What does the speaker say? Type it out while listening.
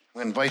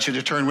I invite you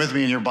to turn with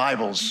me in your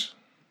Bibles.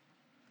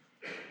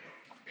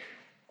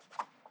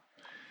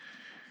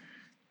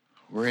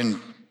 We're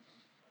in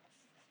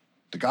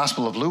the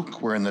Gospel of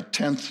Luke. We're in the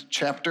 10th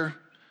chapter.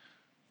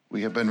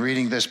 We have been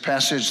reading this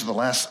passage the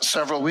last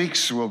several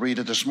weeks. We'll read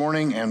it this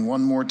morning and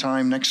one more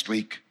time next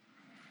week.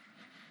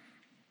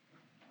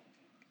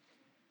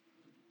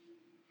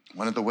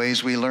 One of the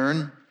ways we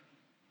learn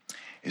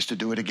is to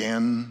do it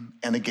again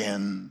and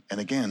again and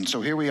again.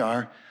 So here we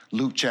are,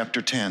 Luke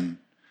chapter 10.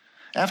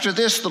 After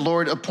this, the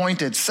Lord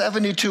appointed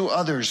 72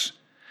 others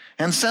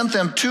and sent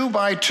them 2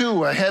 by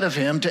 2 ahead of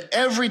him to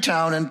every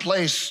town and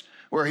place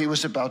where he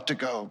was about to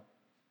go.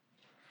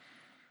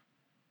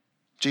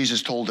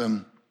 Jesus told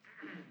them,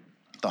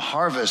 "The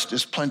harvest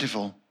is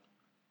plentiful,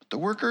 but the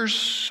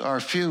workers are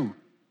few.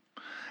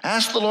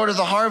 Ask the Lord of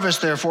the harvest,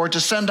 therefore, to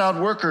send out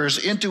workers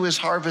into his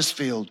harvest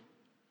field.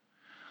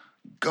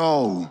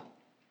 Go,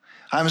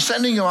 I'm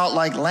sending you out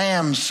like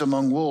lambs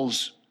among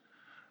wolves.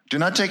 Do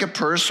not take a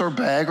purse or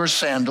bag or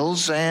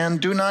sandals, and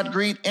do not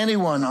greet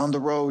anyone on the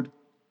road.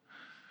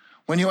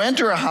 When you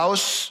enter a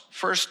house,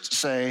 first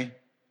say,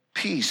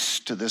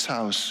 'Peace to this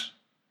house.'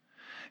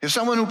 If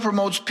someone who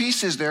promotes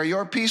peace is there,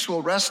 your peace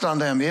will rest on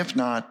them. If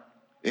not,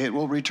 it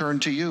will return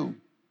to you.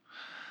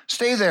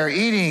 Stay there,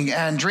 eating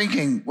and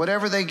drinking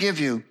whatever they give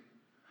you,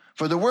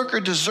 for the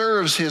worker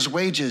deserves his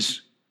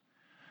wages.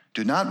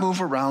 Do not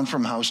move around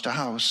from house to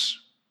house.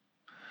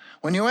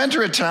 When you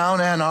enter a town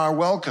and are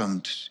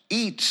welcomed,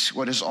 eat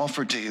what is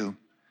offered to you.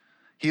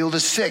 Heal the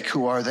sick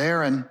who are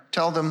there and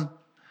tell them,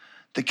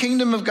 'The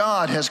kingdom of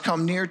God has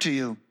come near to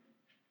you.'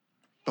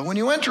 But when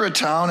you enter a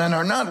town and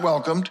are not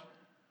welcomed,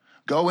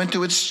 go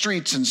into its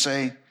streets and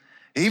say,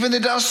 'Even the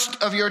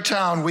dust of your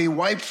town we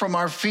wipe from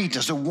our feet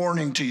as a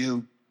warning to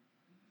you.'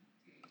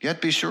 Yet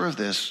be sure of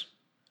this,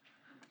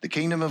 the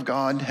kingdom of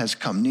God has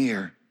come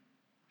near.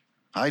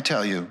 I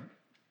tell you,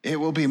 it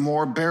will be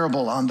more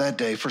bearable on that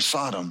day for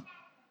Sodom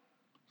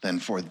than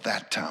for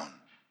that town."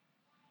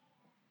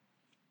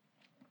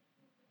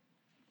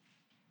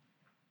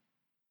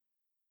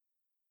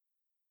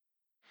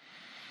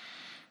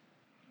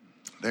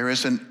 There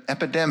is an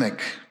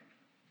epidemic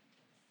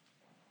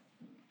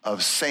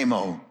of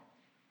SAMO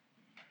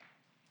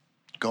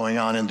going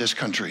on in this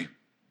country.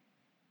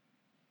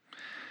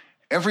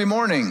 Every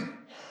morning,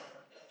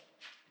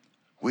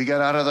 we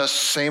get out of the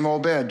same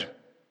old bed.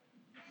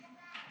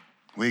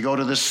 We go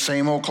to the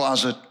same old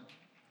closet.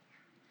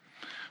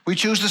 We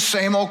choose the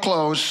same old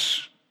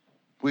clothes.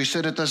 We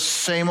sit at the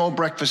same old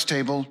breakfast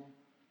table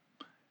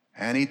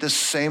and eat the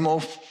same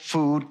old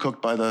food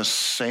cooked by the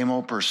same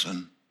old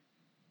person.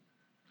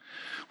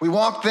 We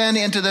walk then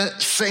into the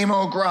same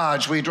old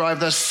garage. We drive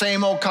the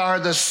same old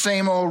car, the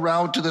same old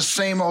route to the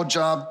same old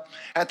job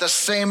at the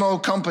same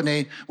old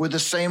company with the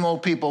same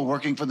old people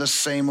working for the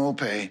same old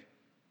pay.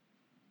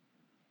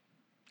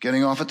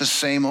 Getting off at the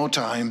same old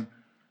time,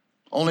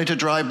 only to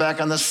drive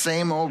back on the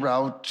same old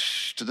route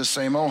to the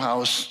same old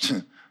house,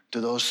 to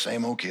those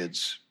same old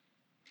kids.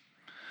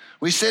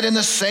 We sit in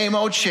the same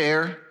old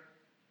chair,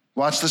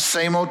 watch the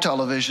same old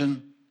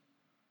television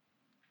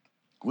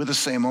with the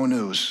same old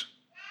news.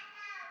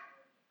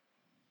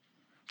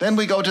 Then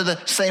we go to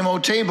the same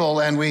old table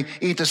and we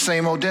eat the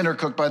same old dinner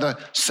cooked by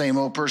the same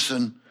old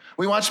person.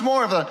 We watch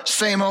more of the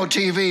same old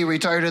TV,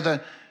 retire to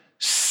the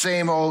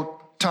same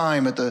old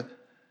time to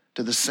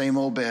the same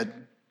old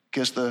bed,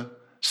 kiss the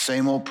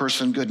same old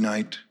person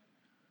goodnight,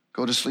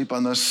 go to sleep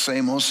on the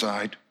same old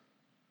side,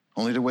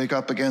 only to wake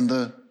up again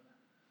the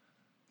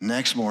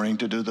next morning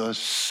to do the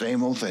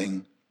same old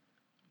thing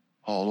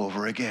all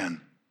over again.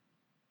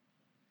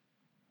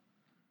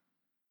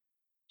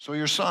 So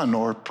your son,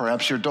 or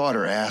perhaps your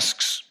daughter,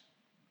 asks,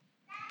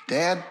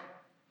 "Dad,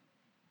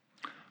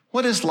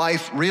 what is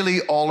life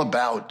really all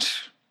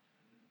about?"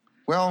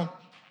 Well,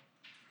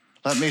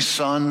 let me,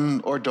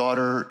 son or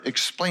daughter,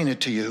 explain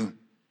it to you.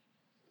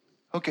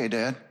 Okay,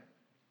 Dad.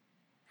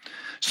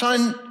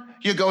 Son,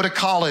 you go to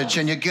college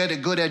and you get a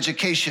good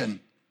education.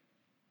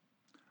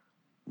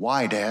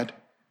 Why, Dad?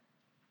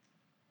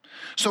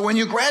 So when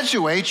you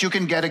graduate, you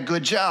can get a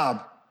good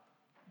job.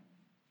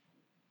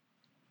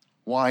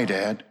 Why,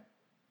 Dad?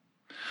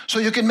 So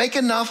you can make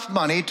enough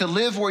money to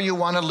live where you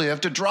want to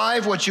live, to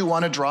drive what you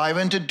want to drive,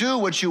 and to do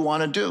what you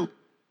want to do.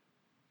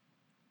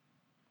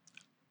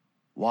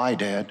 Why,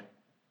 Dad?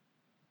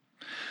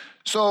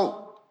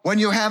 So when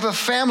you have a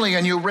family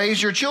and you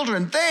raise your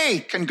children, they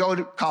can go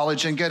to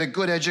college and get a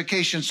good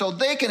education so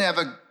they can have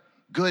a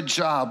good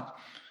job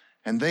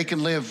and they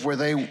can live where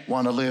they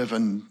want to live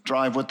and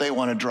drive what they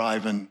want to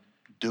drive and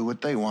do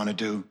what they want to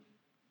do.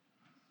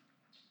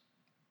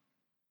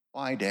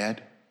 Why,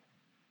 Dad?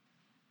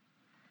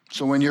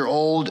 So when you're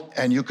old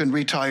and you can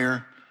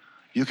retire,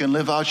 you can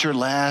live out your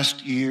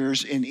last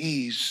years in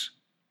ease.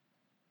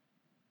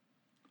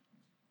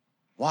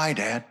 Why,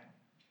 Dad?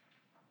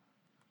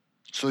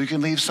 So you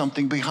can leave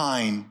something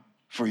behind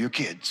for your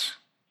kids.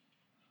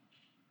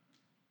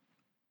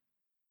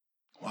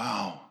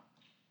 Wow.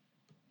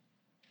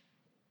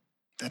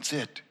 That's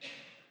it.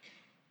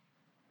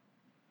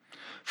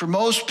 For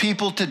most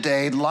people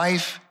today,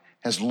 life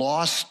has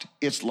lost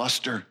its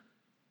luster.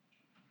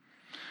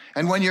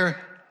 And when your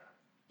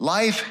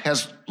life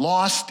has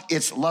lost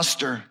its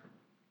luster,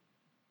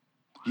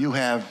 you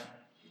have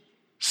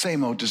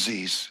same-o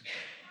disease.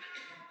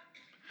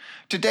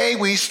 Today,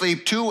 we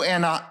sleep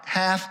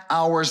 2.5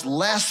 hours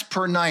less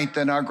per night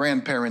than our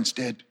grandparents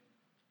did.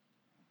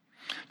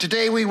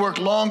 Today, we work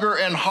longer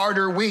and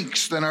harder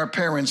weeks than our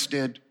parents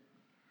did.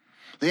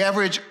 The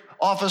average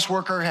office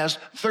worker has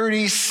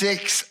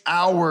 36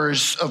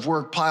 hours of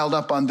work piled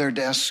up on their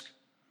desk.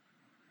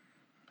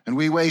 And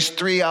we waste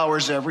 3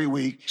 hours every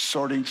week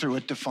sorting through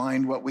it to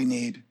find what we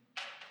need.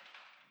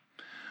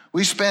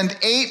 We spend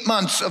 8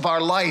 months of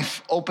our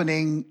life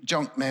opening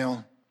junk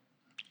mail,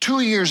 2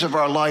 years of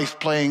our life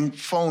playing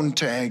phone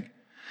tag,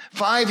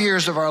 5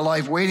 years of our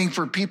life waiting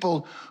for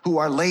people who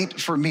are late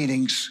for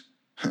meetings,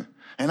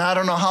 and I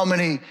don't know how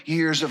many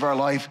years of our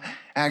life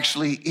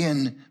actually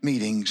in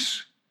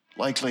meetings,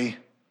 likely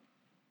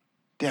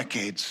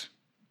decades.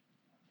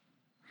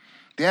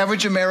 The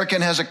average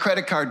American has a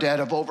credit card debt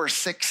of over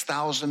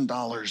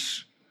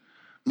 $6,000,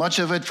 much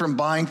of it from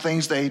buying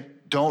things they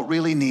don't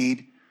really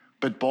need,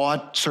 but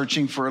bought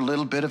searching for a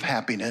little bit of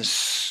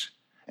happiness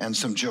and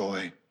some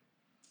joy.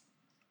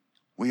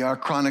 We are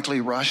chronically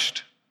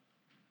rushed,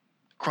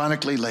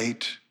 chronically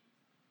late,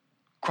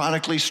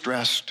 chronically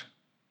stressed,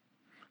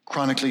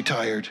 chronically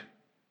tired.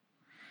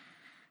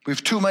 We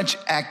have too much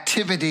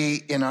activity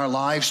in our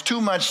lives,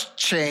 too much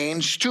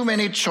change, too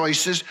many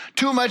choices,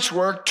 too much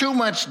work, too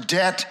much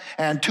debt,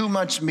 and too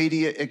much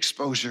media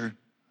exposure.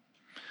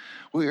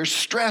 We are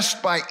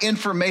stressed by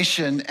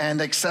information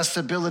and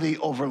accessibility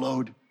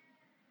overload.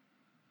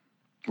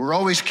 We're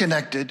always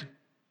connected,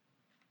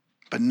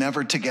 but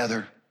never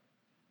together.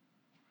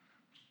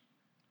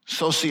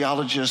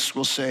 Sociologists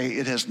will say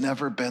it has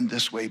never been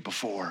this way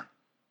before,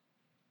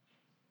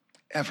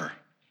 ever.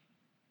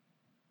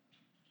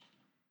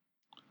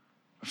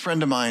 A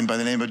friend of mine by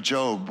the name of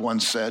Job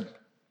once said,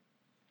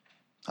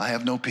 I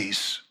have no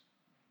peace.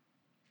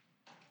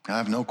 I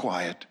have no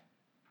quiet.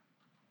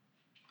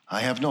 I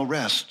have no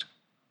rest.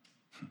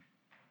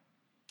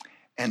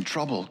 And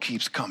trouble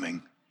keeps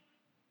coming.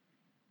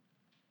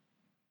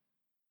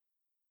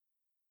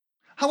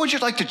 How would you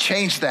like to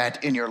change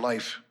that in your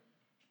life?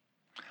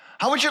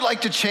 How would you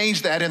like to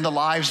change that in the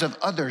lives of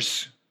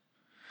others?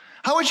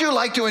 How would you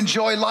like to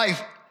enjoy life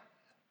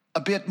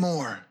a bit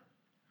more?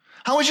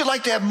 How would you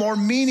like to have more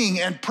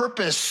meaning and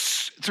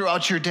purpose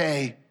throughout your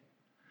day?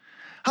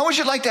 How would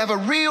you like to have a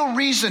real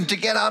reason to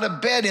get out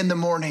of bed in the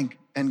morning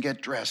and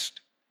get dressed?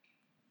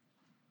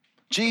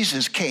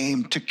 Jesus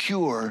came to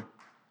cure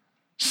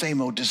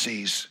same-o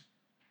disease.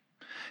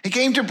 He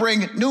came to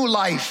bring new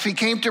life. He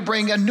came to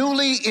bring a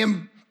newly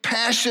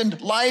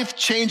impassioned,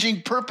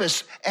 life-changing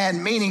purpose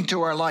and meaning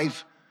to our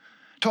life,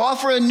 to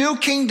offer a new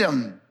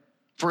kingdom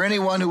for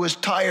anyone who is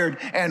tired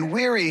and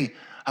weary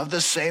of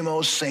the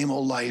same-o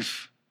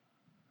life.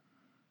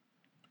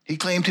 He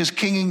claimed his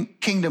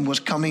kingdom was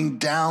coming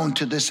down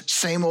to this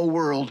same-o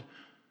world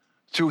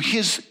through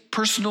his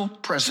personal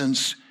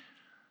presence,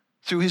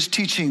 through his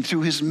teaching,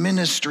 through his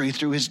ministry,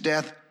 through his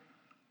death,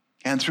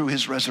 and through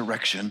his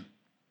resurrection.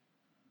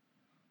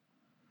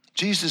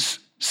 Jesus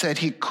said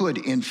he could,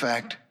 in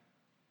fact,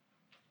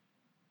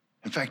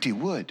 he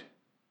would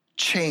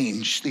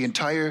change the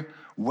entire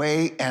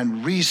way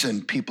and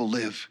reason people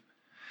live.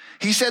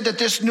 He said that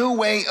this new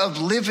way of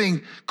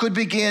living could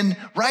begin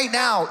right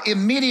now,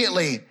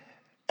 immediately,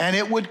 and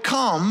it would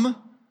come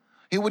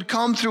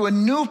through a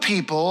new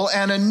people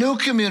and a new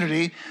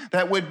community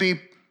that would be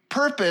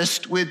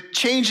purposed with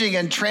changing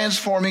and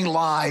transforming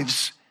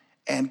lives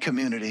and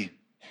community.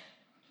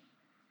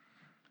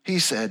 He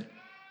said,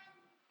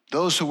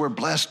 those who were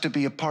blessed to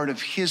be a part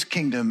of his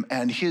kingdom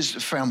and his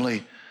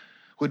family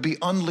would be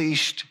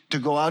unleashed to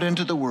go out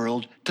into the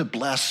world to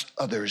bless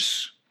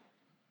others,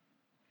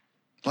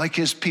 like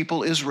his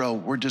people Israel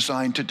were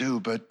designed to do,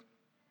 but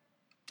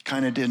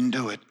kind of didn't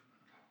do it.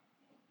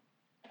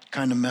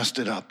 Kind of messed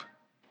it up.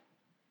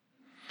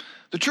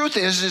 The truth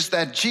is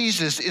that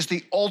Jesus is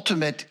the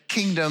ultimate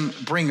kingdom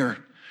bringer.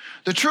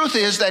 The truth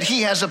is that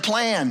he has a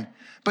plan,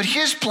 but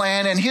his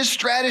plan and his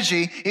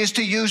strategy is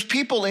to use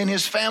people in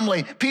his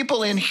family,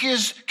 people in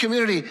his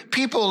community,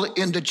 people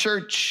in the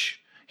church.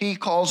 He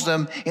calls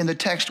them, in the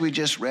text we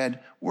just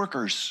read,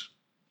 workers.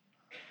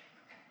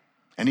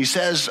 And he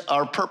says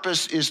our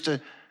purpose is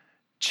to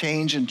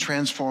change and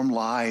transform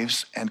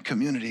lives and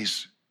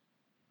communities.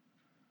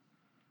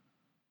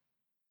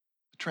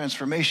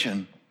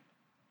 Transformation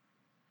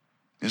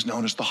is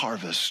known as the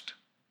harvest.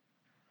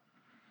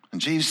 And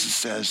Jesus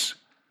says,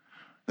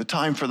 the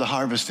time for the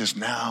harvest is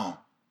now.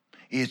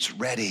 It's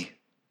ready.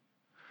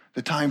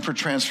 The time for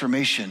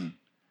transformation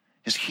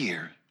is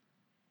here.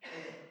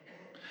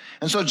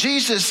 And so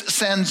Jesus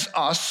sends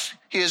us,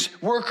 his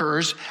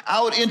workers,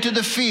 out into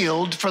the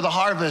field for the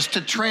harvest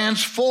to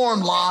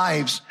transform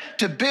lives,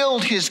 to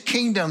build his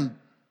kingdom.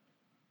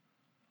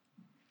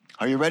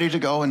 Are you ready to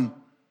go and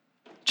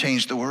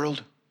change the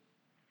world?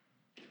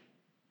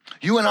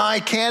 You and I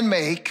can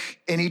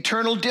make an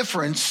eternal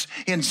difference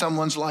in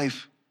someone's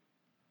life.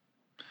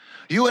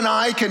 You and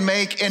I can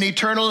make an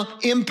eternal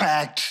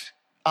impact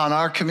on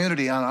our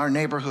community, on our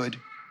neighborhood.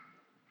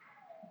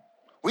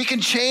 We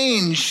can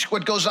change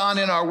what goes on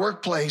in our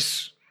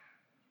workplace.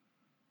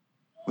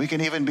 We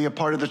can even be a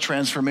part of the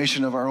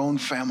transformation of our own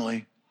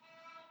family.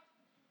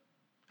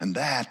 And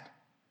that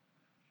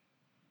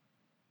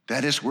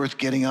is worth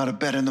getting out of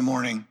bed in the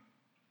morning.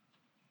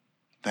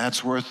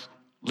 That's worth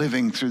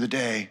living through the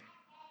day.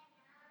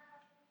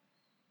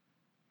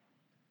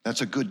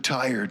 That's a good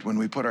tired when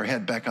we put our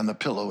head back on the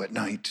pillow at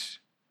night.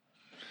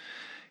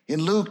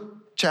 In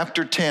Luke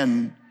chapter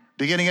 10,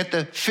 beginning at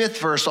the 5th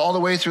verse all the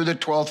way through the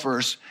 12th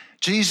verse,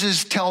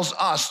 Jesus tells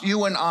us,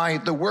 you and I,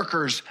 the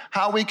workers,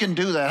 how we can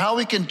do that, how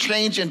we can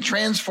change and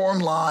transform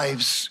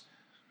lives.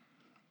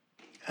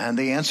 And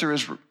the answer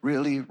is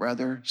really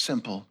rather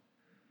simple.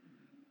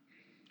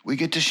 We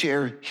get to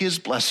share his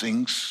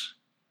blessings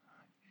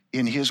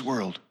in his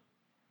world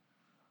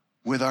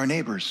with our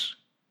neighbors,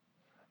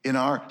 in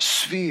our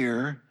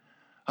sphere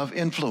of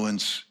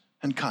influence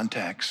and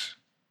contacts.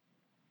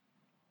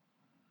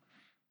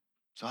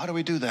 So how do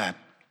we do that?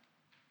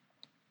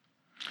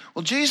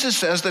 Well, Jesus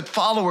says that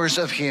followers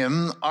of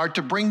him are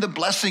to bring the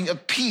blessing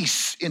of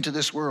peace into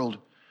this world.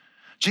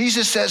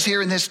 Jesus says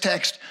here in this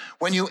text,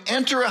 when you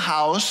enter a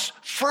house,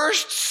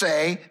 first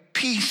say,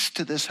 peace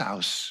to this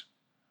house.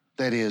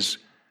 That is,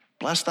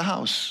 bless the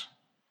house.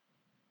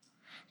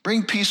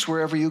 Bring peace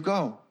wherever you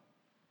go.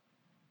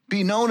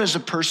 Be known as a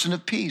person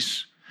of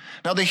peace.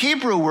 Now, the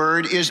Hebrew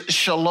word is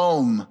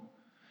shalom.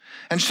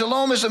 And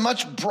shalom is a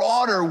much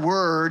broader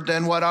word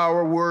than what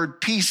our word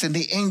peace in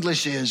the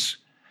English is.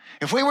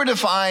 If we were to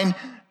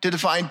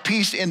define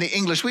peace in the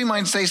English, we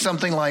might say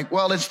something like,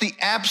 well, it's the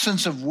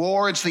absence of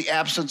war, it's the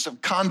absence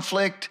of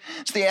conflict,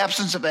 it's the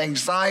absence of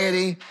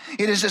anxiety,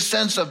 it is a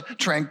sense of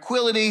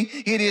tranquility,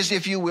 it is,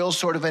 if you will,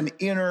 sort of an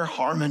inner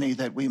harmony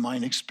that we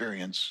might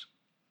experience.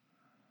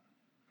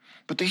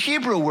 But the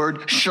Hebrew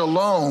word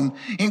shalom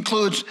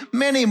includes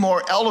many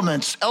more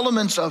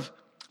elements of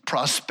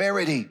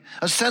prosperity,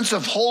 a sense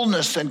of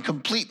wholeness and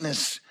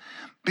completeness,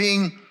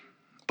 being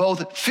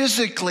both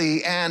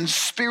physically and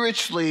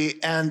spiritually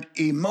and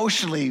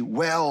emotionally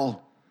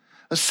well,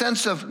 a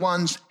sense of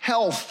one's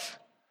health,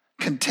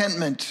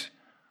 contentment,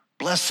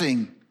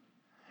 blessing,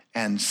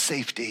 and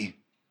safety.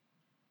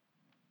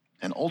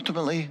 And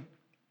ultimately,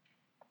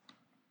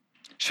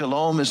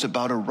 shalom is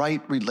about a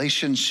right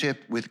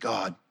relationship with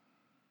God,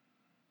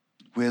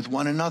 with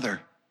one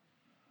another,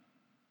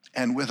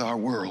 and with our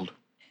world.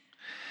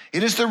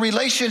 It is the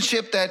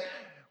relationship that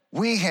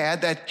we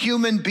had, that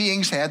human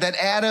beings had, that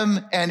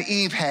Adam and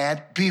Eve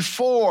had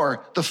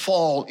before the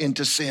fall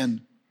into sin.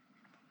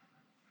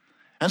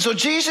 And so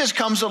Jesus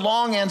comes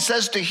along and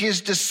says to his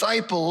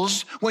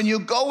disciples, when you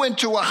go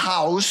into a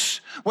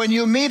house, when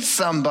you meet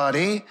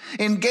somebody,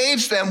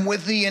 engage them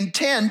with the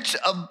intent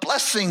of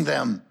blessing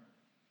them.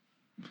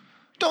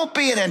 Don't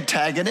be an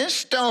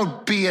antagonist.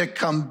 Don't be a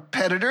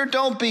competitor.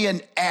 Don't be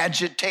an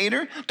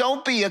agitator.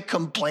 Don't be a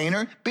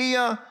complainer. Be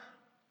a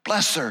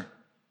blesser.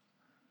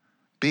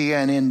 Be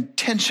an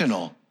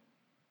intentional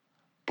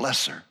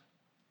blesser.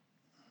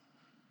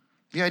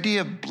 The idea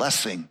of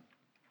blessing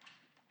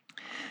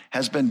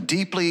has been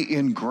deeply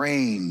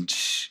ingrained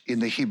in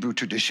the Hebrew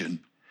tradition.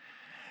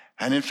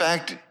 And in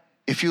fact,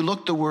 if you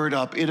look the word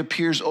up, it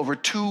appears over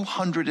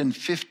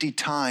 250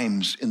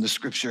 times in the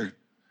scripture.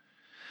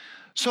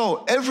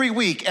 So every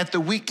week at the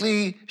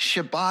weekly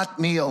Shabbat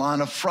meal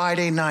on a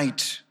Friday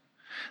night,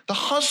 the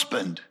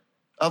husband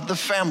of the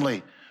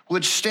family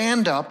would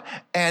stand up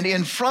and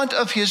in front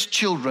of his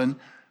children,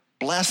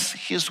 bless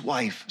his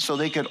wife so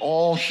they could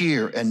all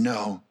hear and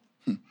know.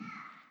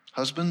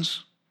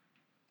 Husbands,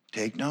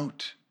 take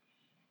note.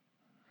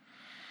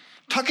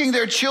 Tucking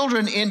their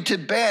children into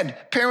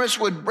bed, parents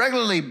would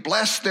regularly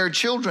bless their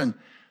children.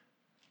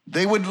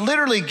 They would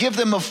literally give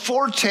them a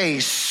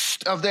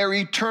foretaste of their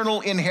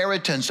eternal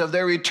inheritance, of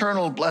their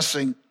eternal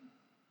blessing.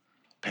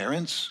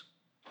 Parents,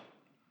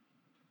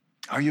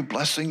 are you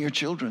blessing your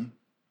children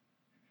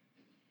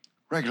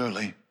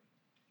regularly?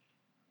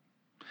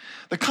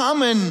 The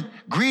common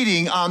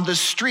greeting on the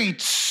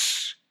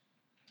streets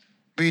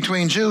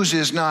between Jews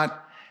is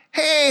not,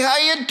 hey, how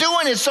you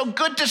doing? It's so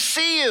good to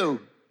see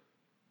you.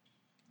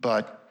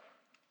 But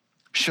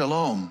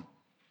shalom,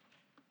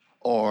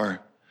 or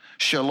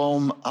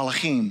shalom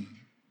aleichem,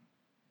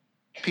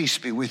 peace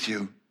be with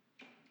you.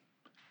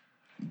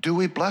 Do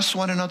we bless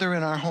one another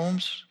in our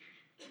homes?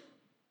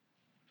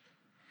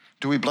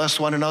 Do we bless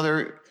one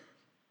another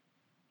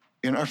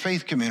in our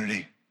faith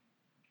community?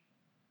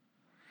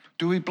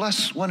 Do we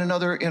bless one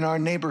another in our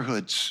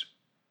neighborhoods?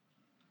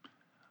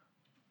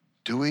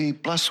 Do we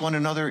bless one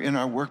another in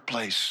our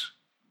workplace?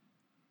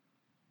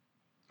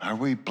 Are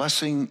we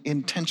blessing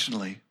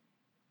intentionally?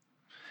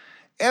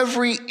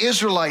 Every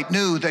Israelite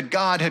knew that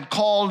God had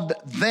called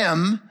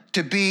them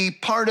to be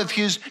part of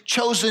his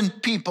chosen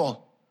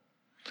people.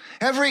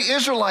 Every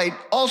Israelite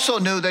also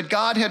knew that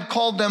God had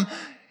called them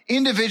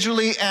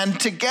individually and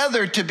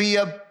together to be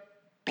a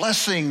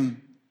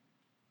blessing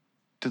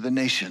to the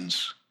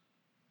nations.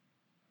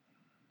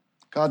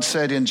 God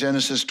said in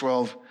Genesis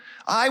 12,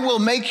 I will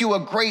make you a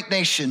great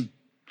nation.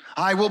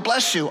 I will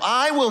bless you.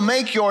 I will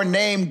make your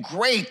name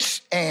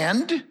great,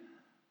 and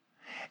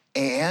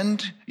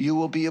and you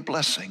will be a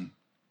blessing.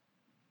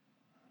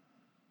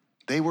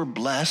 They were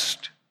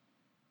blessed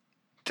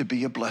to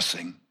be a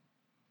blessing.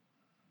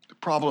 The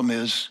problem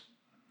is,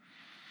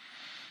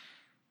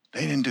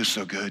 they didn't do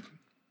so good.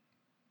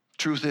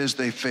 Truth is,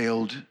 they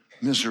failed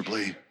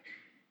miserably.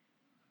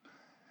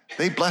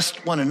 They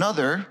blessed one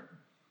another,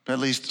 at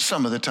least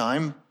some of the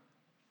time.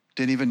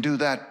 Didn't even do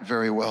that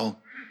very well.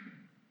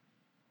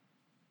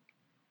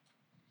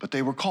 But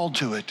they were called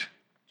to it,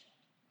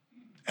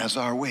 as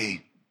are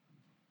we.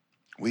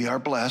 We are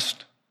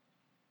blessed,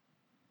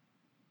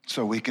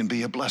 so we can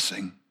be a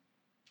blessing.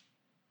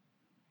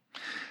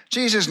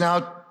 Jesus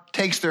now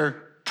takes their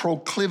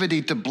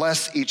proclivity to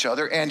bless each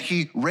other, and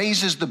he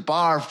raises the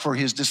bar for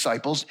his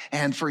disciples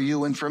and for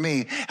you and for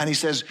me. And he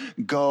says,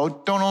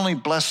 go, don't only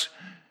bless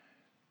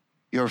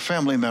your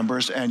family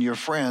members and your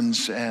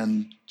friends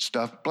and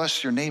stuff,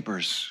 bless your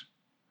neighbors.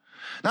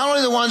 Not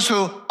only the ones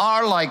who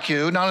are like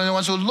you, not only the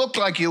ones who look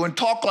like you and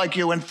talk like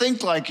you and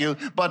think like you,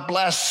 but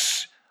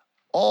bless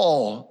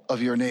all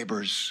of your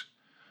neighbors,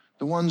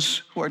 the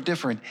ones who are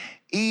different,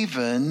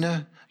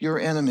 even your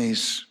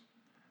enemies.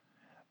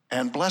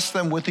 And bless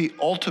them with the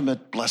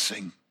ultimate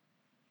blessing.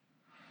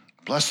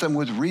 Bless them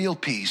with real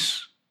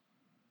peace.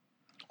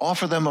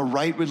 Offer them a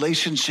right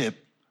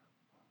relationship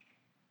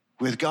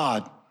with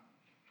God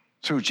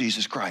through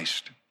Jesus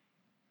Christ.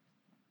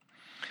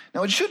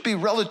 Now, it should be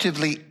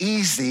relatively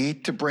easy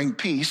to bring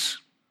peace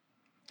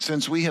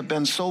since we have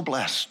been so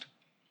blessed.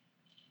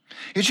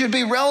 It should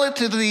be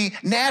relatively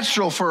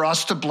natural for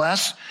us to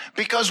bless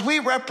because we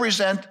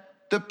represent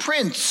the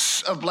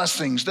Prince of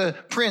blessings, the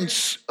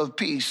Prince of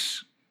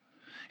peace.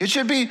 It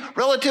should be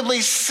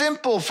relatively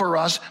simple for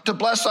us to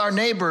bless our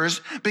neighbors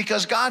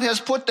because God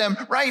has put them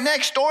right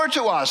next door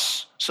to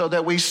us so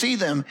that we see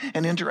them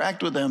and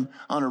interact with them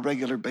on a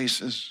regular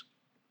basis.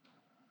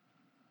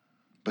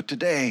 But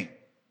today,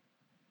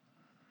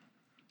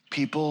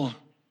 people,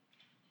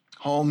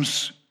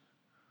 homes,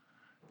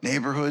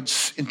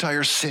 neighborhoods,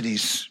 entire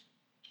cities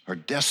are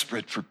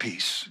desperate for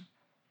peace,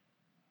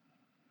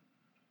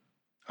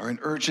 are in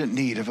urgent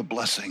need of a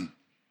blessing.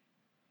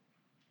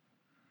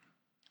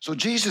 So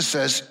Jesus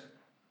says,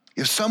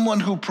 if someone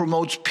who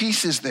promotes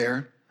peace is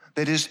there,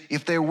 that is,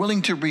 if they're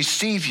willing to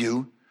receive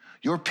you,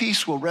 your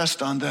peace will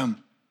rest on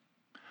them.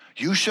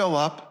 You show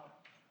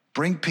up,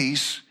 bring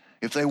peace.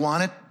 If they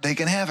want it, they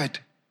can have it.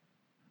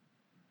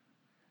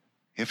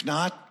 If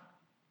not,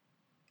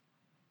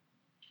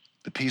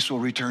 the peace will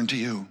return to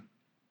you.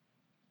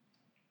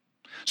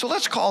 So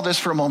let's call this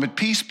for a moment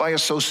peace by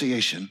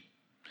association.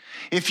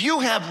 If you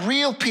have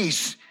real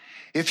peace,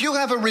 if you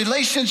have a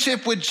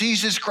relationship with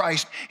Jesus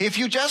Christ, if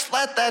you just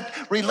let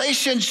that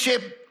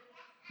relationship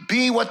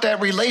be what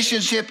that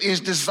relationship is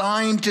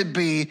designed to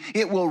be,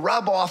 it will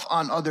rub off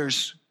on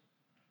others.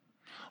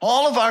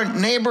 All of our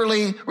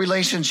neighborly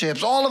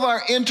relationships, all of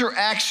our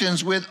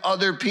interactions with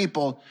other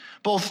people,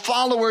 both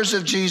followers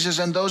of Jesus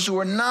and those who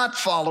are not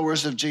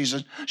followers of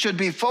Jesus, should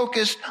be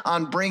focused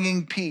on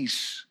bringing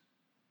peace.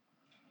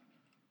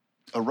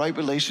 A right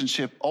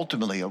relationship,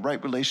 ultimately a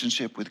right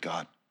relationship with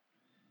God.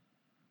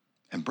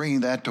 And bringing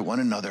that to one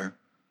another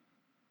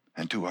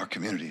and to our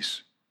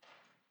communities.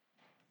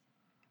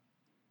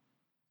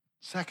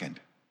 Second,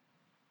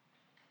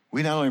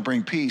 we not only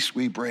bring peace,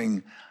 we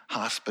bring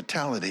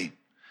hospitality.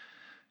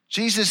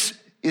 Jesus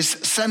is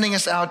sending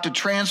us out to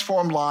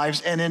transform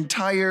lives and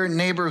entire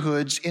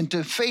neighborhoods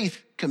into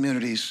faith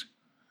communities.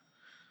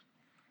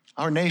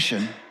 Our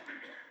nation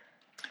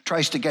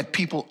tries to get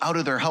people out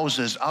of their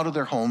houses, out of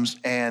their homes,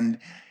 and,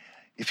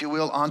 if you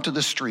will, onto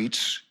the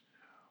streets.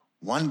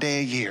 One day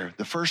a year,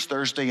 the first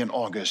Thursday in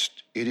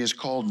August, it is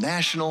called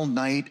National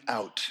Night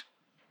Out.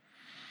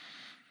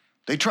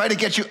 They try to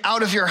get you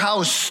out of your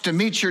house to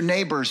meet your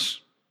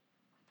neighbors,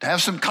 to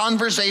have some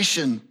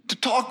conversation, to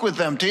talk with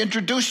them, to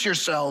introduce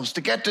yourselves,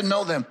 to get to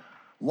know them.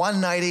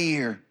 One night a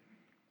year.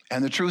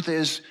 And the truth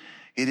is,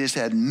 it has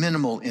had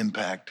minimal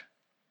impact.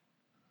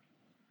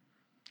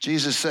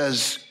 Jesus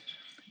says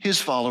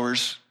his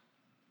followers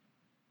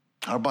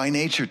are by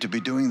nature to be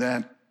doing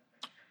that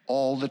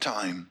all the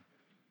time.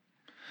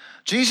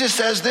 Jesus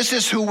says this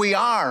is who we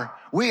are.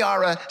 We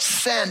are a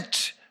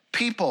sent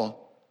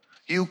people.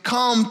 You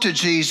come to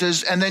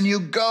Jesus and then you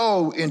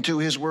go into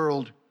his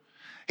world.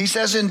 He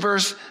says in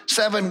verse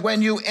 7,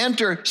 when you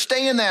enter,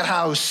 stay in that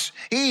house,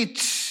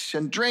 eat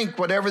and drink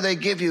whatever they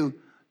give you.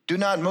 Do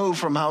not move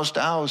from house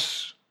to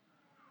house.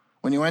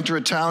 When you enter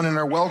a town and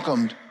are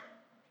welcomed,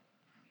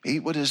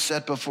 eat what is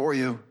set before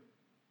you.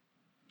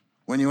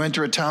 When you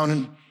enter a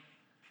town,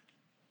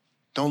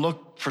 don't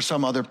look for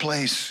some other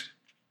place.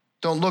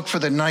 Don't look for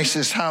the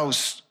nicest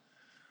house.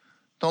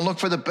 Don't look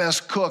for the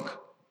best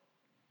cook.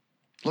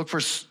 Look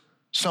for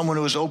someone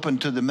who is open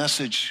to the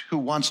message, who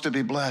wants to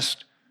be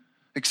blessed.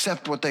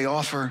 Accept what they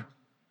offer.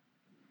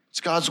 It's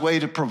God's way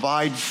to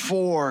provide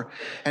for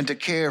and to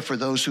care for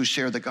those who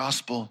share the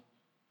gospel.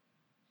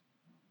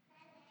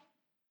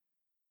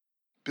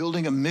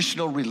 Building a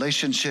missional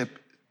relationship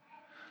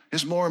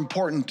is more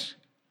important,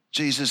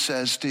 Jesus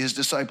says to his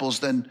disciples,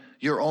 than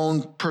your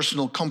own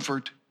personal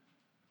comfort.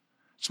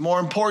 It's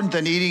more important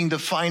than eating the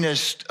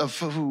finest of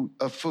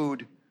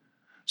food.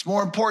 It's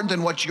more important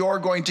than what you're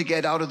going to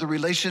get out of the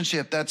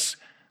relationship. That's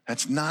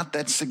not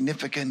that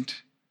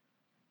significant.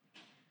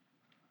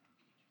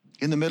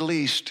 In the Middle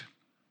East,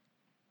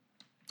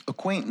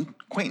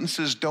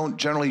 acquaintances don't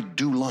generally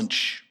do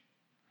lunch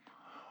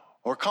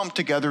or come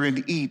together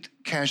and eat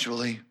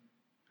casually.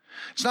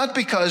 It's not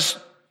because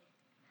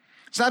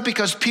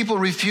people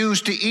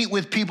refuse to eat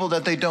with people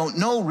that they don't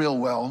know real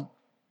well.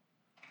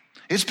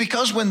 It's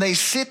because when they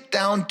sit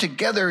down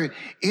together,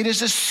 it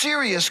is a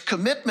serious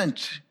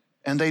commitment,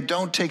 and they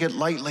don't take it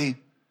lightly.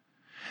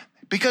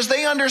 Because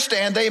they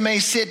understand they may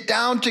sit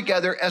down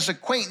together as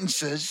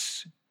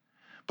acquaintances,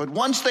 but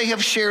once they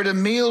have shared a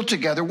meal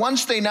together,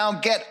 once they now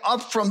get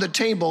up from the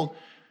table,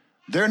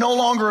 they're no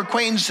longer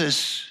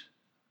acquaintances.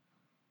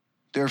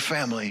 They're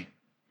family,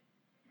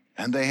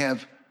 and they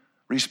have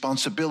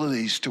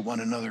responsibilities to one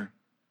another.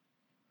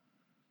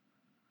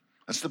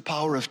 That's the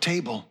power of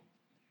table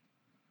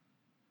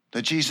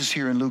that Jesus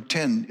here in Luke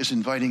 10 is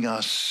inviting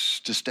us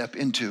to step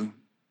into.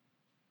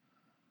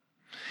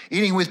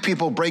 Eating with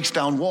people breaks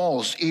down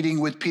walls. Eating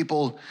with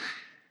people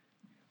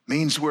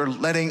means we're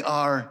letting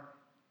our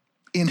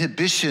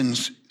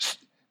inhibitions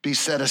be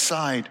set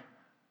aside.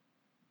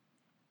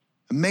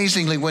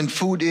 Amazingly, when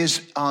food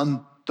is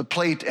on the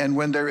plate and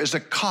when there is a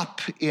cup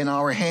in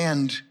our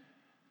hand,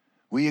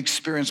 we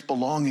experience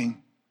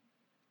belonging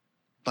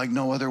like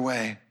no other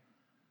way.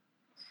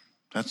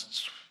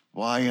 That's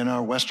why in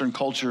our Western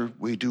culture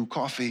we do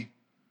coffee.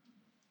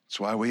 That's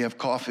why we have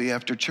coffee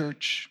after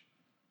church.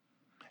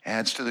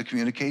 Adds to the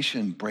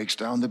communication, breaks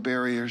down the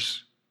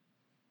barriers.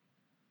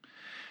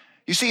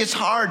 You see, it's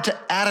hard to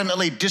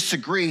adamantly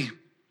disagree.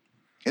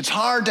 It's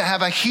hard to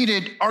have a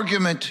heated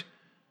argument.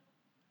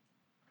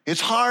 It's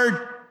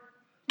hard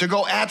to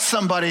go at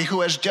somebody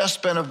who has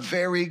just been a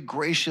very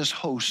gracious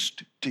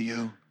host to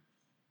you.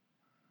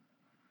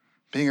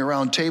 Being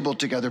around table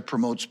together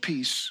promotes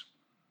peace.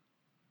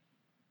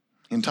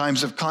 In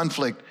times of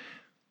conflict,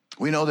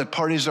 we know that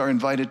parties are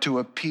invited to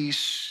a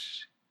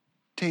peace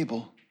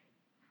table.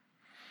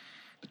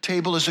 The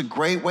table is a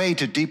great way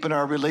to deepen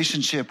our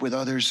relationship with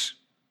others.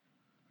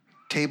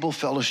 Table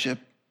fellowship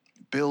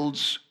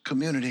builds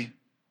community.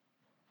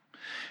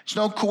 It's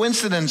no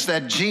coincidence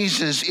that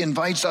Jesus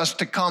invites us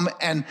to come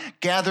and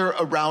gather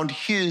around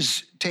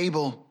his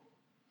table.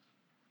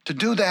 To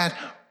do that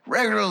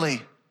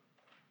regularly.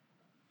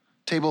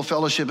 Table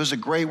fellowship is a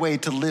great way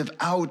to live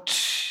out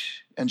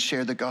and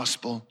share the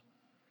gospel.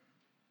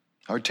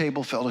 Our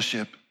table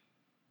fellowship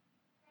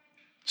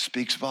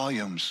speaks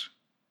volumes.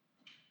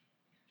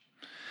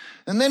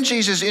 And then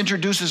Jesus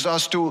introduces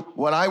us to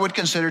what I would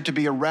consider to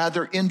be a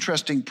rather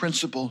interesting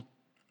principle.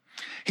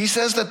 He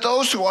says that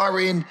those who are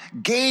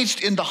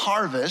engaged in the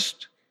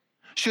harvest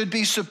should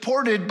be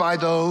supported by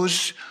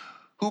those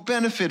who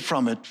benefit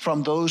from it,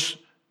 from those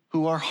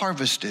who are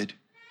harvested.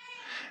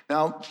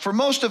 Now, for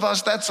most of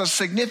us, that's a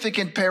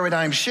significant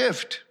paradigm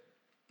shift.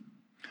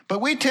 But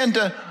we tend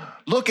to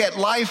look at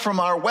life from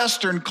our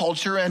Western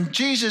culture, and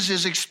Jesus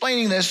is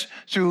explaining this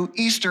through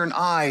Eastern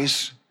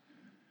eyes.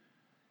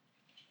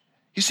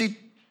 You see,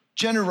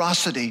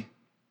 generosity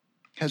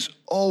has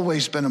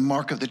always been a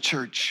mark of the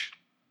church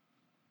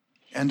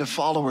and of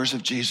followers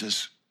of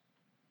Jesus.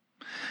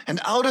 And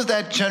out of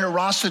that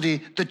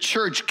generosity, the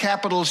church,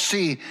 capital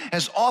C,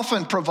 has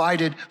often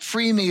provided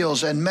free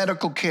meals and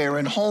medical care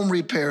and home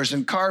repairs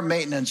and car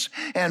maintenance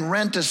and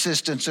rent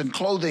assistance and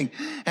clothing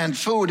and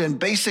food and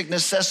basic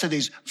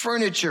necessities,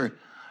 furniture,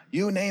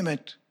 you name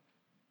it.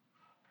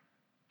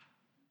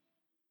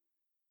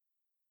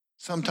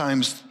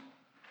 Sometimes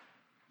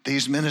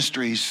these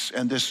ministries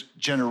and this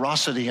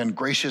generosity and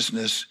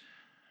graciousness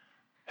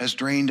has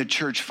drained the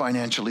church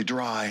financially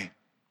dry.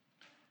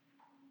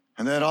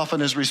 And that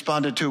often is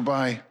responded to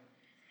by,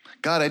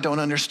 God, I don't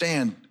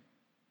understand.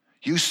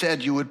 You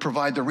said you would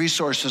provide the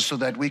resources so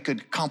that we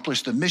could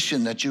accomplish the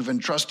mission that you've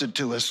entrusted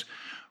to us.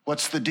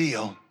 What's the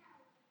deal?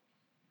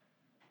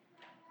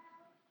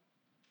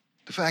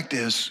 The fact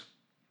is,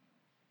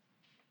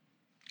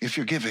 if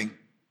you're giving,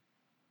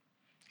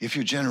 if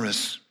you're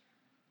generous,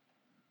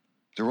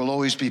 there will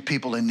always be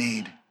people in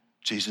need,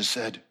 Jesus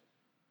said.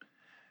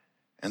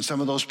 And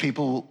some of those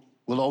people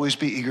will always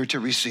be eager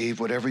to receive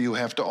whatever you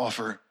have to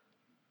offer.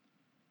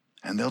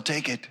 And they'll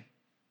take it,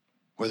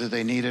 whether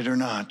they need it or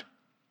not.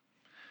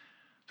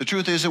 The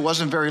truth is, it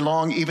wasn't very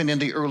long, even in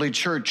the early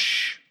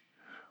church,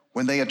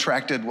 when they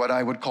attracted what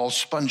I would call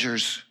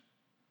spongers.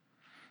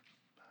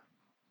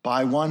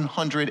 By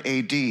 100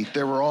 AD,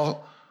 there were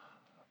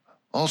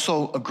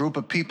also a group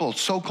of people,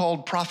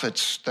 so-called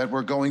prophets, that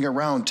were going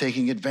around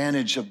taking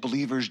advantage of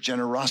believers'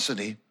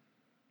 generosity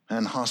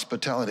and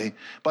hospitality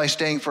by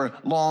staying for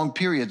long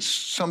periods,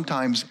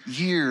 sometimes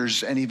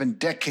years and even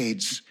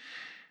decades,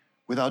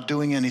 without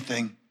doing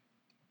anything,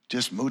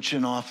 just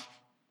mooching off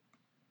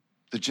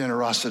the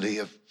generosity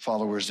of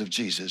followers of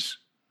Jesus.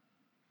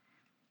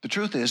 The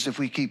truth is, if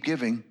we keep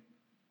giving,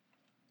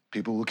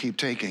 people will keep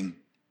taking.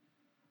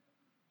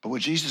 But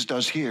what Jesus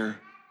does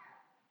here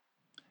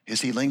is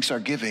he links our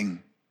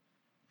giving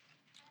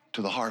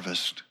to the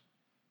harvest.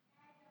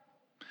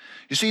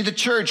 You see, the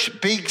church,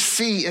 big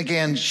C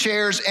again,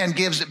 shares and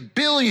gives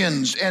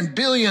billions and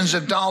billions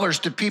of dollars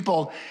to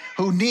people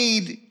who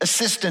need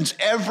assistance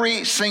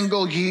every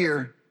single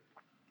year.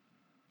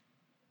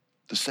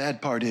 The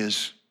sad part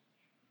is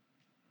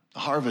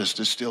the harvest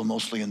is still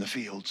mostly in the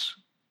fields.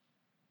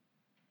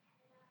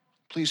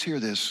 Please hear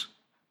this.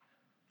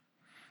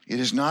 It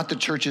is not the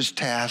church's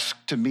task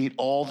to meet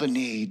all the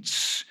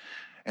needs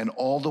and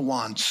all the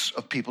wants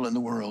of people in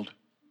the world.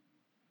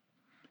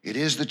 It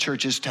is the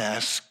church's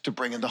task to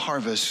bring in the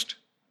harvest.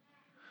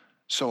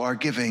 So our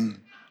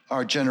giving,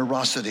 our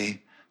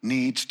generosity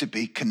needs to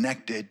be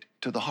connected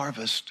to the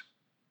harvest.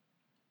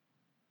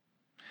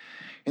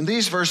 In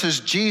these verses,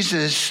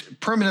 Jesus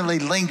permanently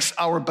links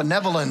our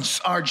benevolence,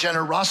 our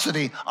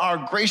generosity,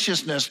 our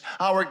graciousness,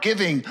 our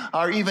giving,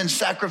 our even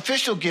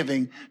sacrificial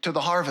giving to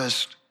the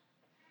harvest.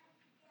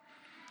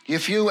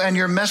 If you and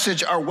your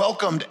message are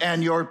welcomed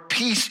and your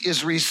peace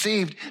is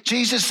received,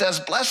 Jesus says,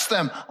 bless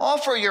them,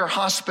 offer your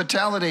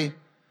hospitality.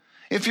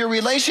 If your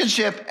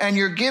relationship and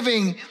your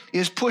giving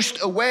is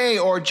pushed away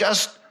or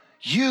just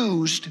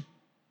used,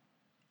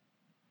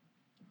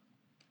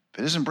 if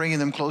it isn't bringing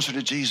them closer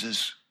to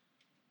Jesus,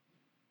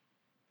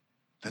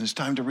 then it's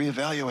time to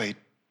reevaluate.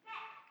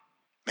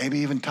 Maybe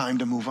even time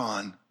to move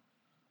on.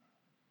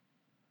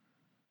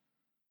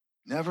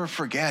 Never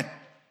forget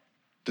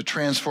the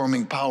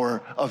transforming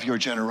power of your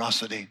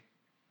generosity.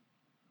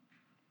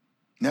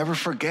 Never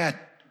forget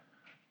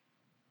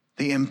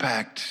the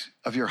impact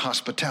of your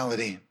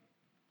hospitality,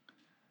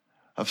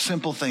 of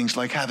simple things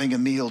like having a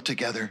meal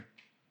together.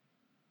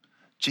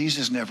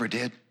 Jesus never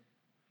did.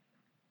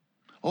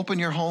 Open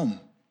your home.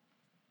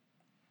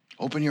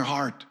 Open your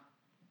heart.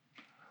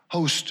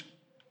 Host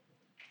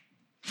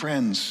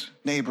friends,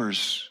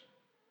 neighbors,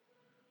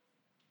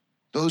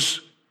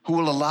 those who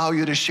will allow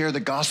you to share the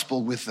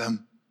gospel with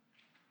them.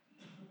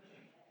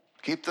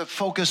 Keep the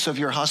focus of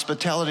your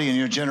hospitality and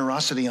your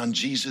generosity on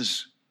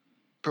Jesus.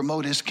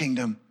 Promote his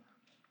kingdom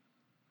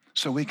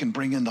so we can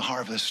bring in the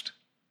harvest.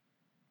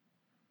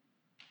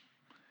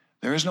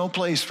 There is no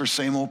place for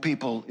same old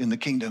people in the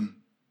kingdom.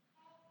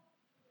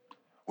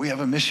 We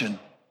have a mission.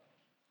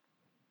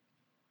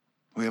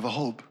 We have a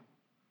hope.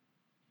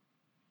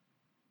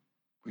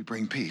 We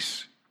bring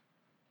peace.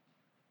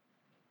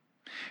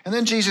 And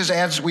then Jesus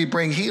adds, we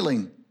bring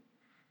healing.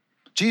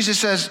 Jesus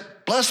says,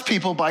 bless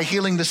people by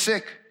healing the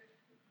sick.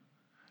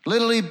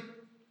 Literally,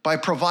 by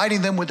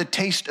providing them with a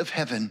taste of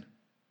heaven.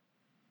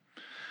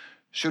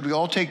 Should we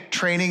all take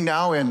training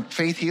now in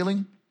faith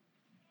healing?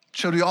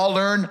 Should we all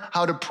learn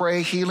how to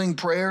pray healing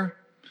prayer?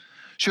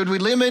 Should we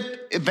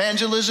limit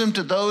evangelism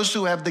to those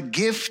who have the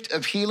gift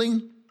of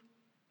healing?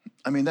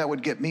 I mean, that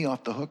would get me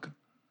off the hook.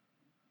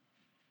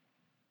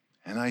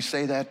 And I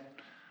say that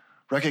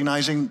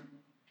recognizing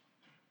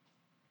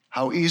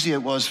how easy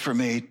it was for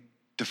me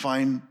to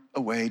find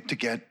a way to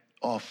get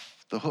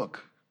off the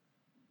hook.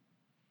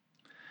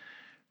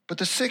 But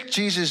the sick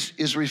Jesus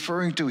is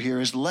referring to here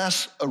is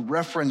less a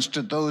reference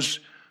to those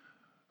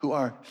who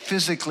are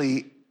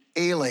physically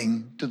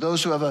ailing, to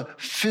those who have a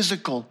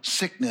physical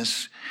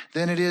sickness,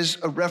 than it is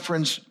a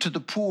reference to the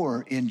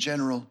poor in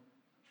general.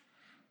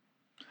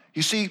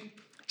 You see,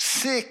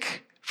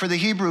 sick for the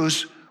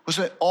Hebrews was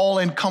an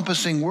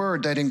all-encompassing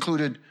word that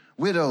included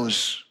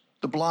widows,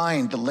 the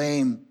blind, the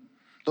lame,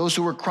 those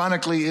who were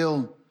chronically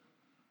ill.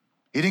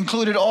 It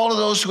included all of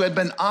those who had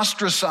been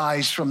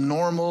ostracized from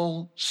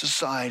normal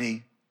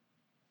society.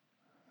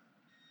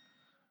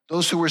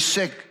 Those who were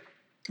sick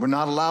were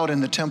not allowed in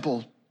the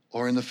temple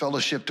or in the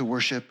fellowship to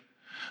worship.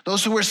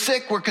 Those who were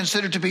sick were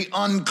considered to be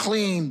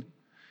unclean.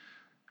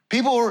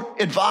 People were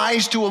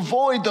advised to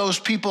avoid those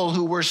people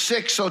who were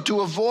sick, so to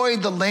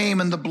avoid the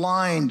lame and the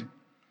blind.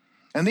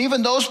 And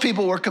even those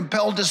people were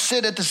compelled to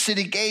sit at the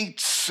city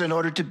gates in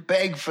order to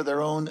beg for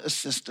their own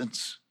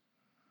assistance.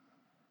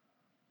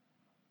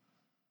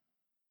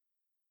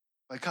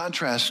 By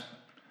contrast,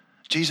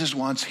 Jesus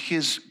wants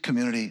his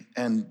community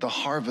and the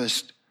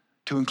harvest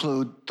to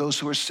include those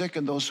who are sick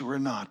and those who are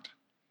not.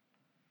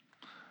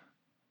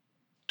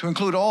 To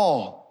include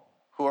all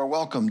who are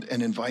welcomed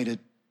and invited.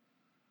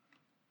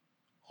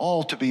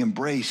 All to be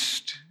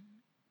embraced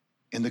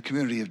in the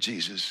community of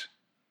Jesus.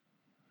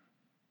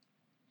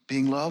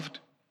 Being loved,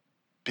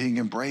 being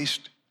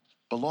embraced,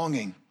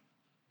 belonging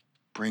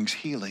brings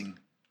healing.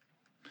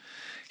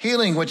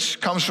 Healing,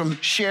 which comes from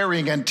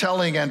sharing and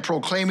telling and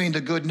proclaiming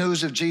the good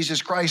news of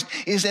Jesus Christ,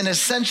 is an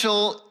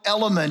essential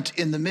element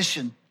in the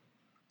mission,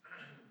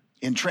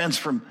 in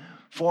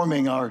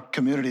transforming our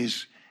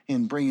communities,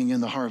 in bringing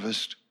in the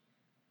harvest.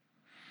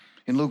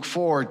 In Luke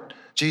 4,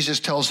 Jesus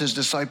tells his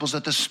disciples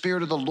that the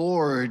Spirit of the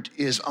Lord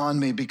is on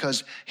me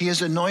because he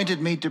has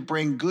anointed me to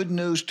bring good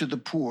news to the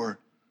poor,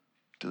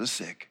 to the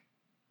sick.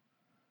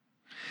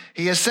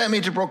 He has sent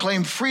me to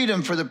proclaim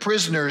freedom for the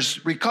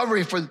prisoners,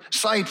 recovery for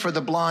sight for the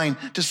blind,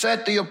 to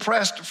set the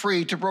oppressed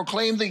free, to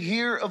proclaim the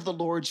year of the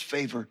Lord's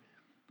favor,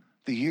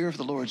 the year of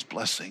the Lord's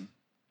blessing.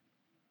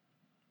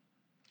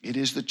 It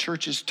is the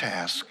church's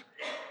task.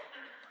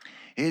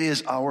 It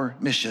is our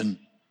mission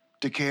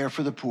to care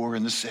for the poor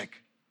and the sick.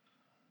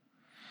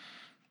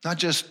 Not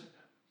just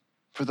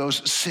for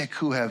those sick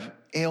who have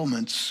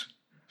ailments,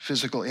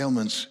 physical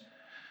ailments,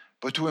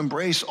 but to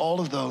embrace all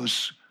of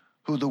those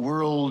who the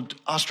world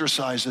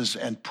ostracizes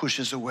and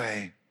pushes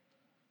away.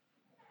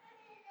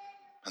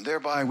 And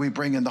thereby we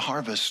bring in the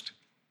harvest.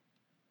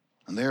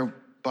 And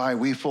thereby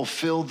we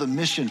fulfill the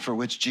mission for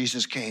which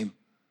Jesus came,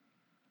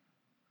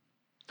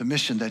 the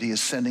mission that he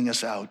is sending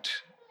us out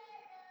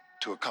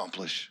to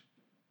accomplish.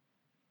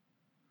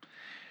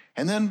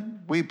 And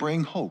then we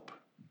bring hope.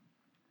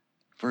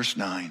 Verse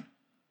 9.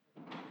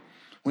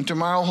 When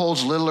tomorrow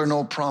holds little or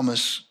no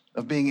promise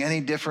of being any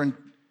different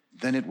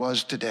than it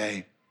was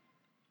today,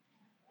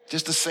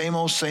 just the same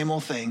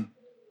old thing,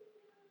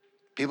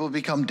 people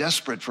become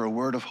desperate for a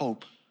word of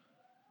hope.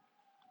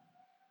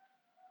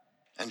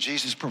 And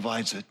Jesus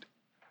provides it.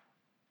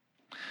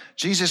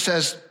 Jesus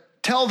says,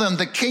 tell them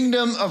the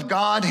kingdom of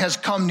God has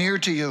come near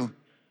to you.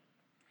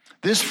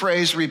 This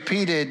phrase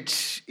repeated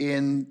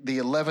in the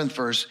 11th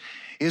verse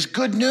is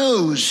good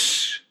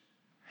news.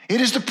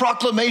 It is the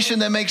proclamation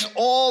that makes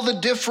all the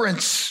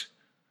difference.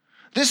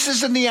 This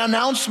isn't the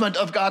announcement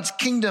of God's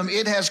kingdom.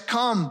 It has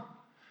come.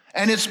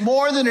 And it's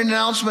more than an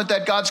announcement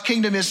that God's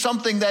kingdom is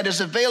something that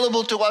is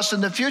available to us in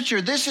the future.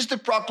 This is the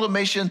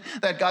proclamation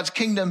that God's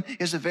kingdom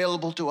is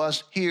available to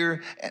us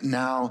here and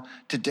now,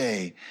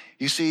 today.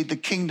 You see, the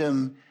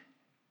kingdom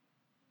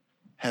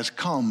has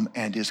come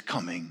and is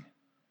coming.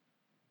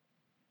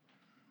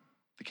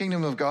 The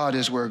kingdom of God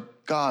is where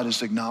God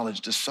is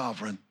acknowledged as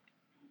sovereign.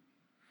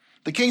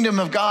 The kingdom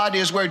of God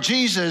is where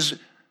Jesus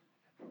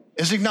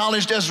is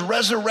acknowledged as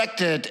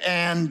resurrected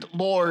and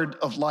Lord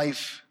of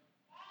life.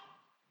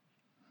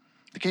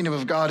 The kingdom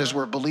of God is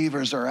where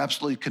believers are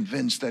absolutely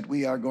convinced that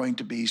we are going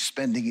to be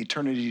spending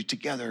eternity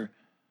together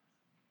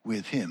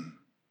with him.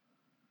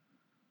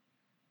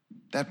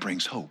 That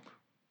brings hope.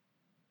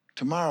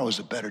 Tomorrow is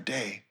a better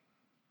day.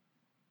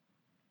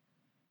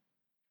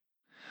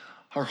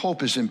 Our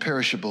hope is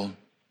imperishable.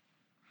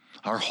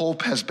 Our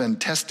hope has been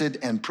tested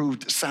and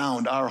proved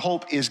sound. Our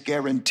hope is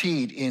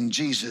guaranteed in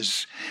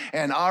Jesus,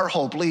 and our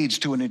hope leads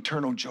to an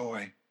eternal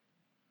joy.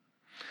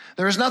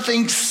 There is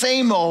nothing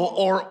samey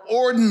or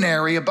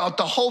ordinary about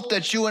the hope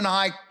that you and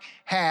I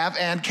have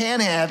and can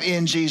have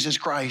in Jesus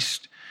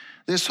Christ.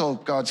 This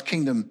hope, God's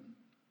kingdom,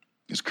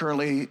 is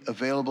currently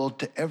available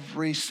to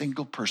every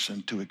single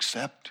person to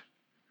accept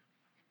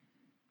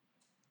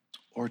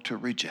or to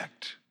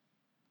reject.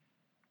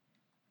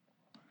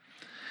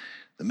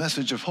 The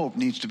message of hope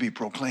needs to be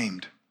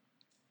proclaimed.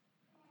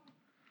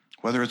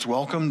 Whether it's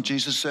welcomed,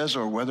 Jesus says,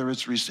 or whether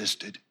it's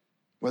resisted,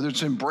 whether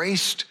it's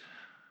embraced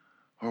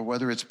or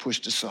whether it's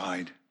pushed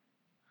aside.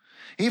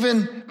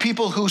 Even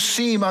people who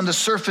seem on the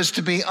surface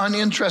to be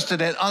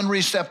uninterested and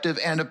unreceptive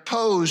and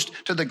opposed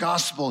to the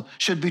gospel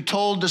should be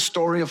told the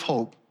story of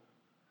hope.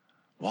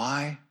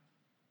 Why?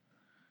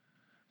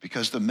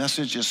 Because the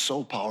message is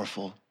so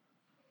powerful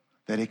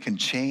that it can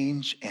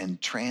change and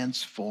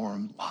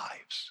transform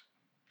lives.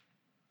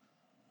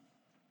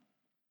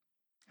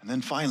 And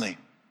then finally,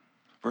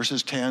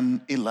 verses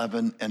 10,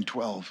 11, and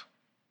 12.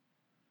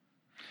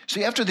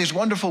 See, after these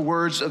wonderful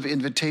words of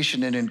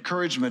invitation and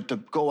encouragement to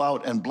go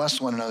out and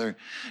bless one another,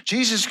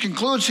 Jesus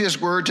concludes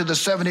his word to the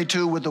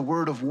 72 with a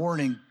word of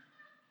warning.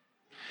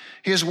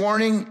 His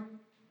warning,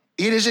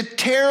 it is a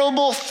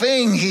terrible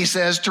thing, he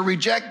says, to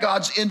reject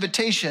God's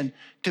invitation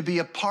to be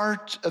a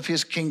part of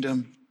his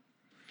kingdom.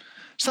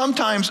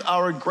 Sometimes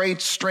our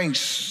great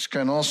strengths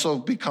can also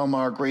become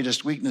our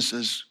greatest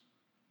weaknesses.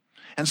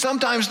 And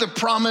sometimes the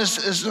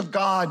promises of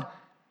God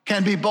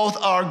can be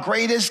both our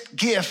greatest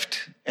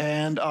gift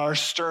and our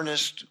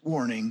sternest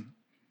warning.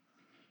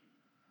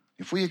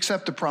 If we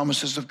accept the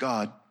promises of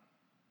God,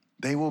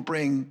 they will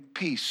bring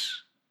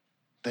peace.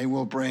 They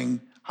will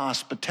bring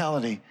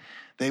hospitality.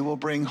 They will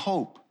bring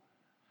hope.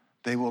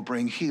 They will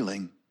bring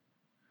healing.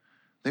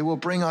 They will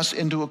bring us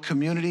into a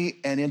community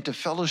and into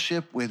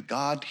fellowship with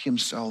God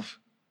himself.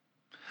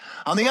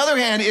 On the other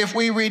hand, if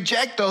we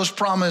reject those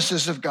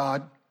promises of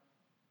God,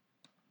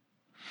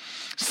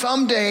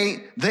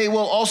 someday they will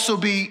also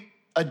be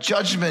a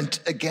judgment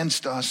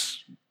against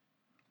us.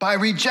 By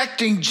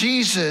rejecting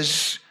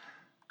Jesus,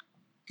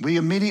 we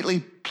immediately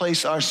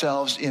place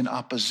ourselves in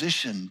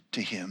opposition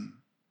to him.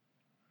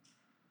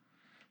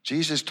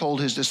 Jesus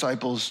told his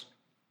disciples,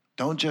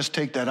 don't just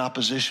take that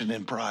opposition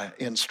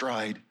in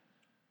stride.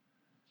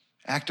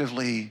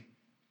 Actively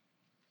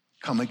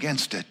come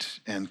against it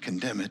and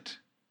condemn it.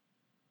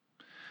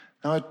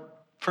 Now, at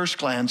first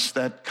glance,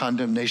 that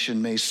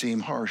condemnation may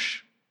seem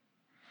harsh.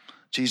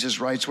 Jesus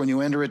writes, when you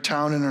enter a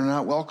town and are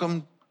not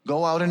welcome,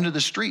 go out into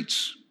the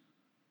streets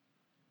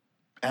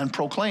and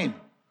proclaim.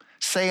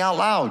 Say out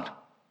loud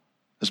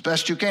as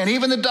best you can.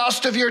 Even the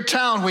dust of your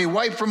town we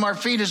wipe from our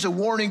feet as a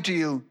warning to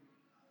you.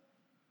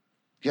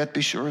 Yet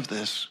be sure of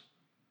this.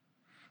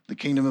 The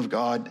kingdom of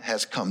God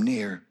has come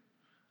near.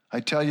 I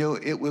tell you,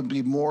 it will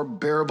be more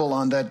bearable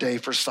on that day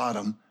for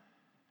Sodom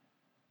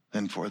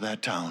than for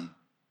that town.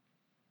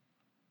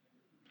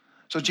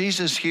 So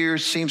Jesus here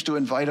seems to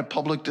invite a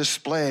public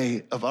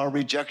display of our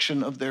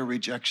rejection of their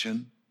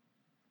rejection.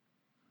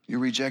 You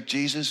reject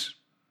Jesus?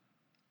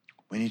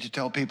 We need to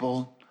tell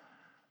people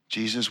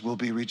Jesus will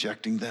be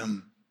rejecting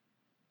them.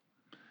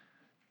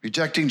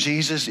 Rejecting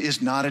Jesus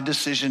is not a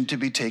decision to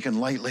be taken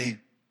lightly.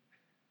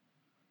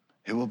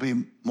 It will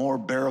be more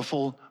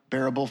bearable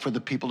for the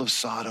people of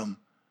Sodom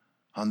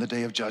on the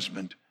day of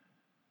judgment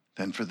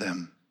than for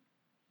them.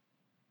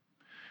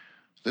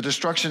 The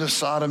destruction of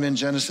Sodom in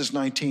Genesis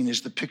 19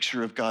 is the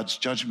picture of God's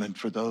judgment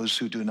for those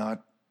who do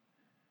not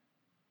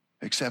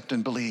accept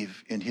and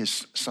believe in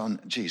his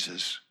son,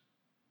 Jesus.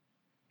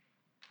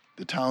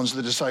 The towns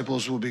the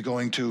disciples will be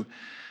going to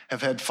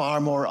have had far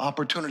more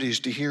opportunities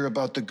to hear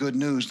about the good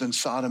news than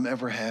Sodom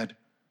ever had.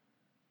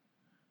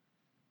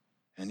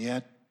 And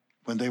yet,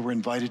 when they were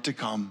invited to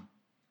come,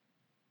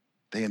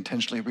 they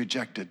intentionally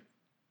rejected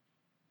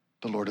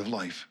the Lord of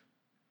life.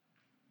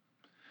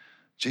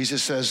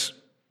 Jesus says,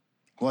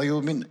 while you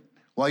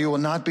will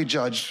not be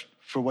judged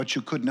for what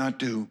you could not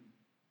do,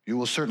 you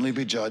will certainly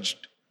be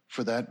judged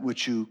for that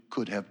which you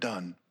could have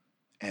done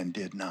and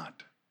did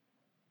not.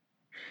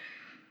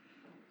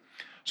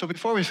 So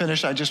before we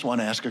finish, I just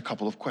want to ask a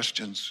couple of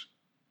questions.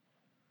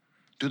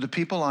 Do the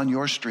people on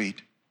your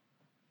street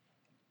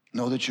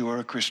know that you are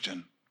a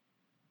Christian?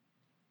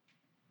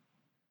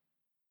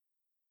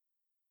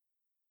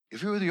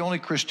 If you were the only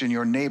Christian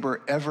your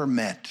neighbor ever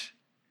met,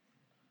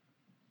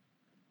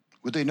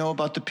 would they know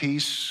about the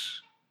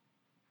peace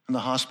and the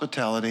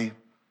hospitality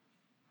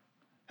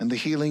and the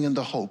healing and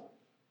the hope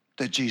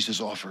that Jesus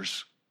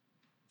offers?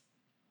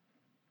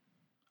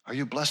 Are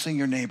you blessing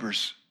your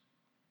neighbors?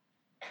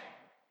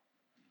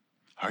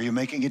 Are you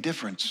making a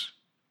difference?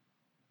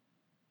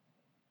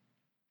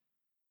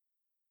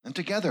 And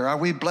together, are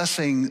we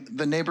blessing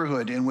the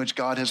neighborhood in which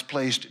God has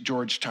placed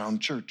Georgetown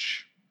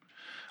Church?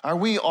 Are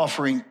we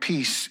offering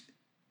peace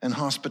and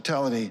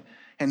hospitality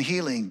and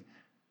healing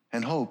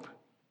and hope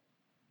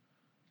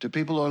to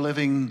people who are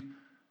living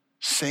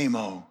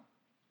same-o,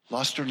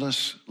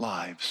 lusterless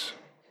lives?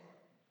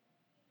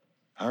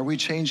 Are we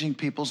changing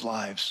people's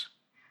lives?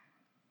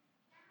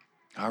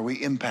 Are we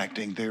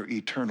impacting their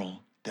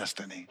eternal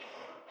destiny?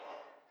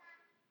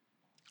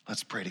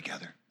 Let's pray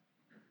together.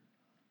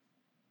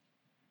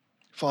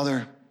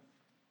 Father,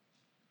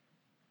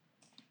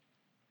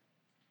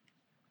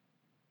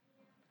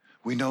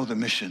 we know the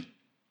mission.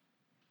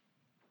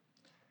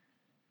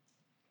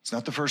 It's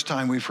not the first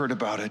time we've heard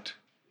about it.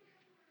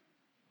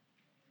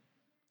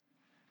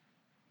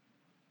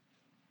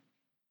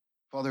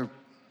 Father,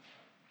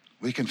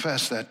 we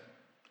confess that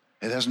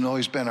it hasn't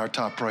always been our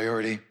top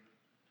priority,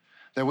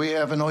 that we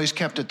haven't always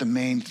kept it the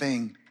main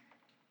thing,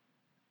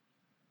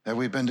 that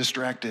we've been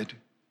distracted.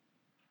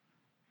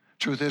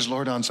 Truth is,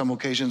 Lord, on some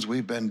occasions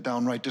we've been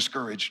downright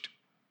discouraged.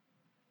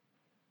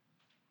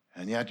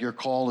 And yet your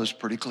call is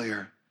pretty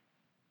clear.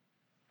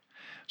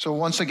 So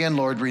once again,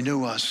 Lord,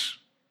 renew us.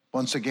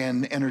 Once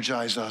again,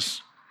 energize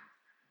us.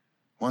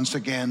 Once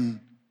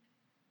again,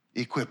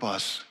 equip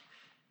us.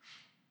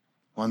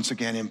 Once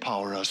again,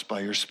 empower us by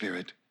your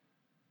Spirit.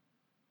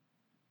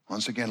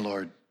 Once again,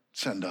 Lord,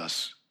 send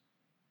us.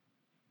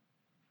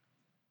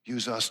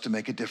 Use us to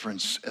make a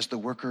difference as the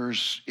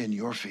workers in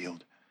your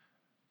field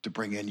to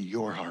bring in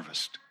your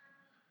harvest.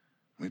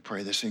 We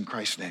pray this in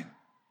Christ's name.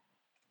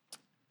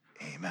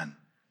 Amen.